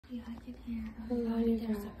Yeah, I can hear. Hello, you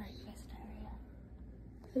There's guys. a breakfast area.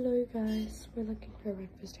 Hello, you guys. We're looking for a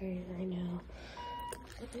breakfast area right now.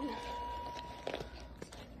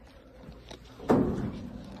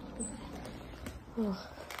 Oh.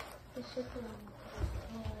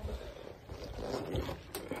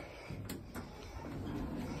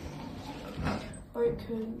 Or it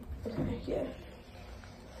could. Okay, yeah.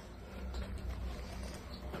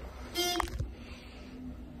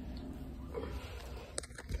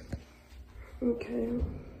 Okay.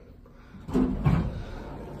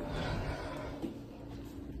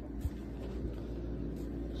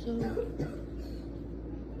 So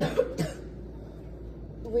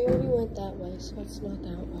we already went that way, so it's not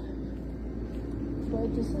that way.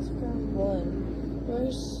 Wait, this is ground one.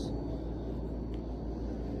 Where's...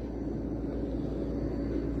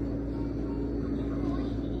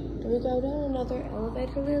 Do we go down another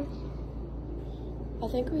elevator then? I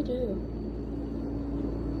think we do.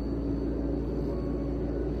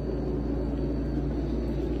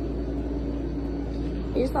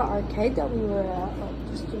 Here's the arcade that we were at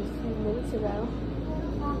like just a few minutes ago.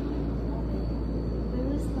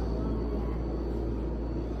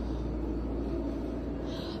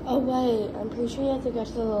 Oh wait, I'm pretty sure you have to go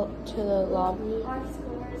to the lobby. Our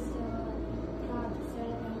score is still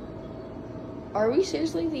 5-7. Are we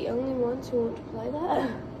seriously the only ones who want to play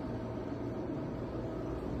that?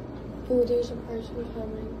 Oh, there's a person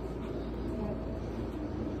coming.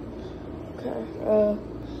 Okay.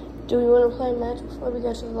 Do we want to play a match before we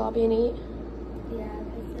go to the lobby and eat? Yeah,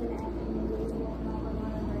 because then after movies, we won't know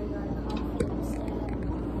we're going to coffee instead.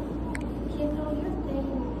 Kendall, your thing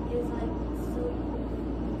is like so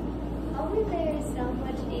cool. Over there is so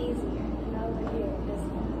much easier than over here. Because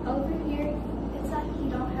over here, it's like you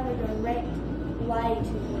don't have a direct way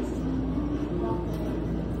to just walk away.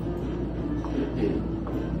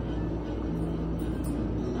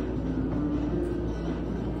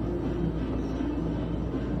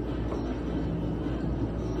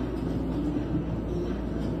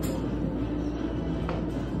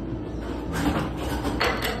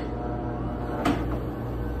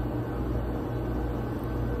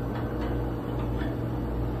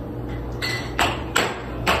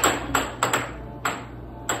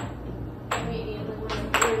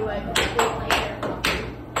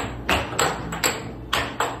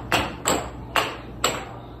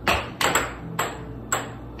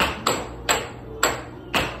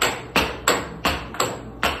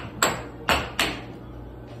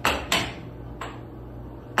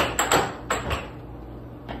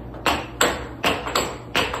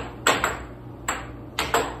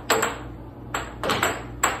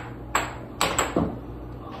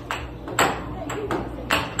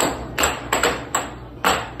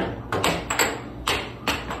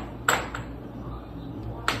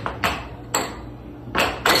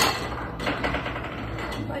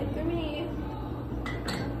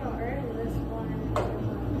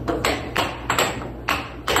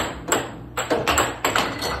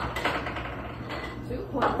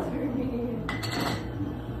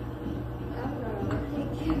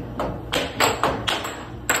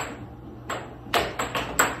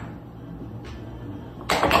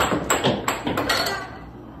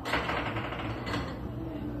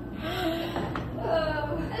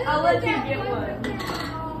 I'll let you get one.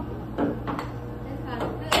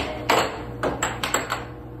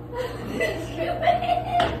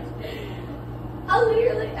 I'll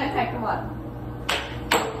literally. Okay, come on.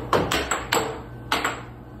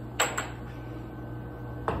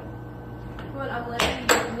 Come on, I'm letting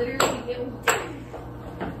you literally get one.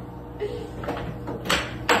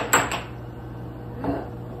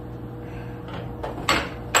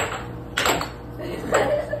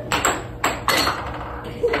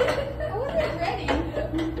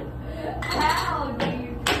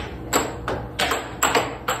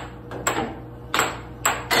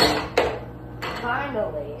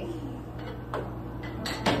 Finally.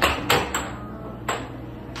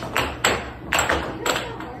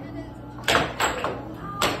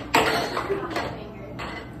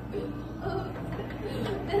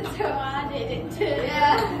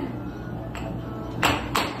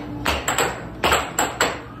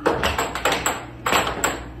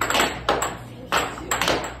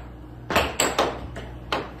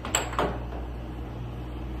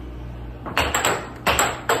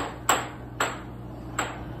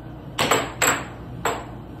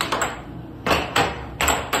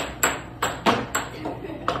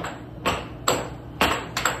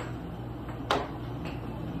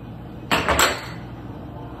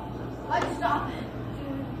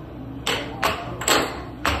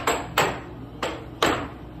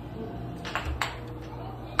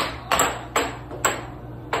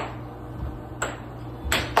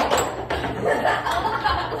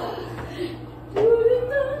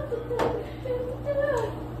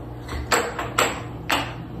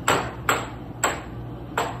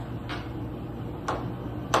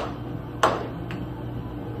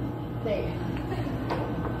 day.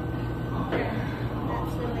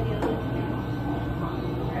 That's the video we made.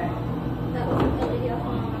 Okay. That was the video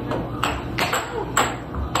on my mom.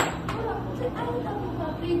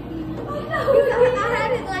 I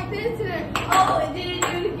had it like this and Oh, it didn't do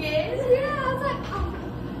it again? yeah, I was like,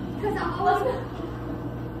 because I always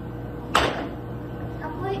I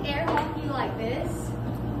play air hockey like this.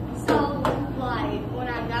 So like when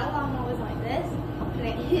I go, I'm always like this, and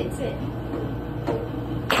it hits it.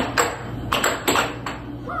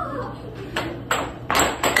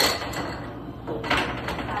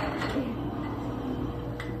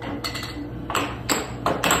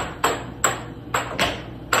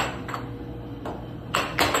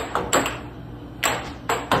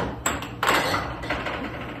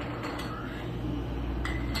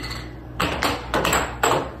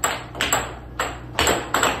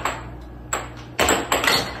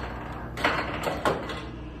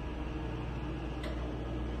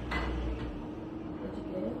 Did you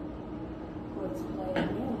get it? Let's play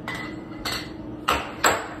again.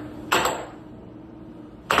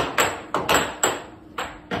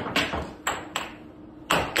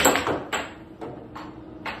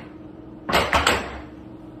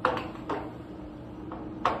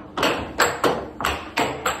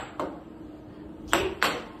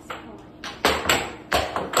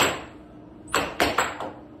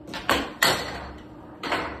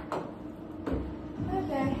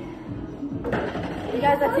 Okay. You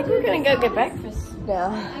guys, I think we're gonna go get breakfast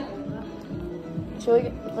now. Should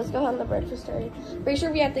we? Let's go on the breakfast area. Pretty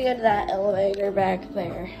sure we have to go to that elevator back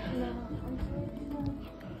there.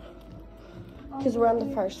 Because we're on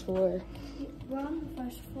the first floor. We're on the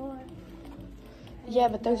first floor. Yeah,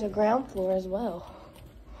 but there's a ground floor as well.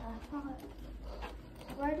 I thought,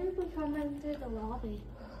 where did we come in through the lobby?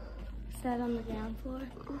 Is that on the ground floor?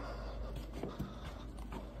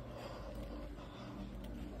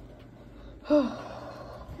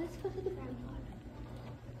 Let's go to the ground floor.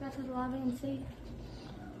 Go to the lobby and see.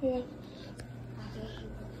 Yeah.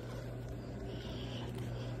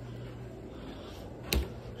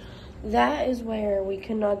 That is where we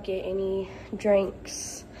could not get any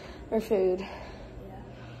drinks or food.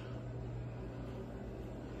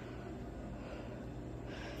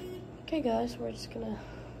 Okay guys, we're just gonna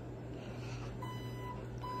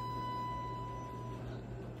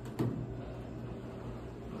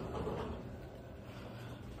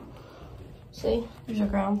see, there's a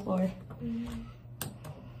ground floor.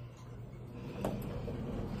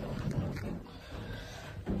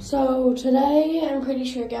 So today, I'm pretty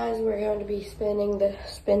sure, guys, we're going to be spending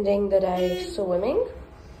the day swimming.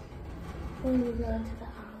 When we go into the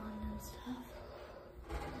island and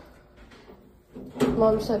stuff.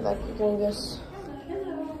 Mom said like we're gonna just.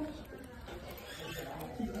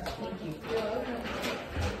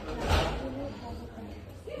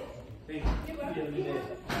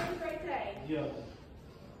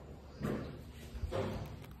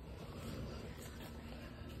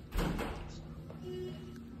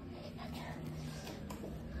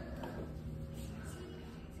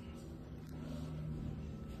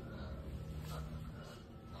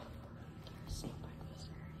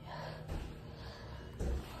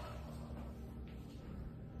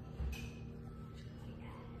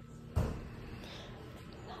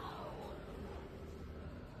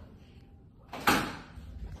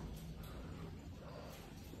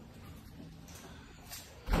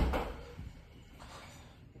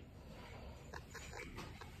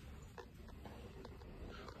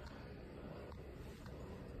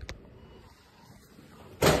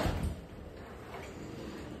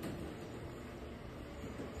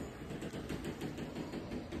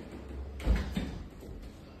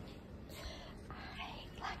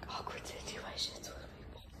 Awkward situations with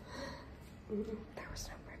people. There was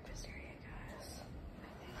no breakfast area, guys.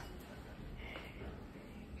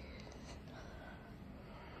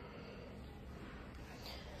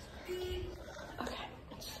 Okay,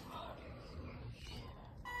 it's small.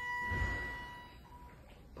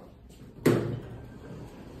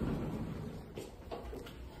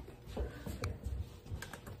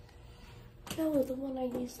 No, the one I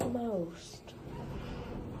use the most.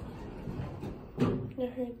 I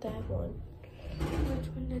heard that one. Which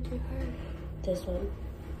one did you heard? This one.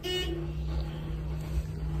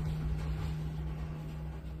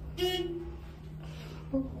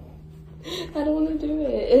 I don't want to do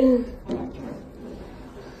it.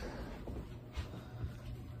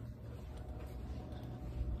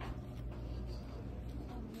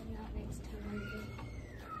 Not next time.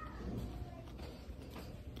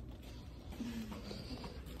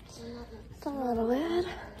 It's a little bit.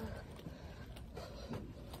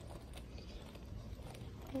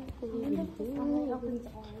 wonder if it only opens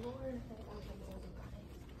our door or if it opens everybody.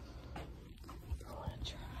 I want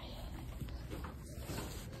to try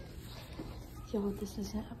it. Yo, this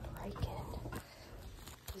isn't a break-in.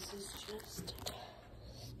 This is just a test.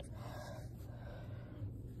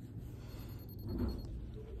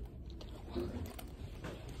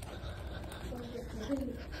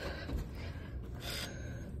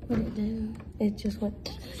 What it do? It just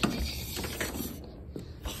went.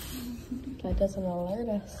 That doesn't alert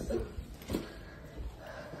us.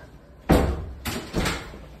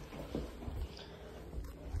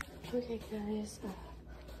 Okay, guys. I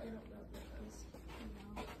don't know what this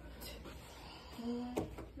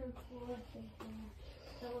they're cool if they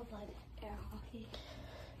that was like air hockey.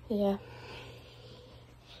 Yeah.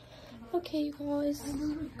 Okay, you guys.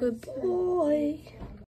 Good boy.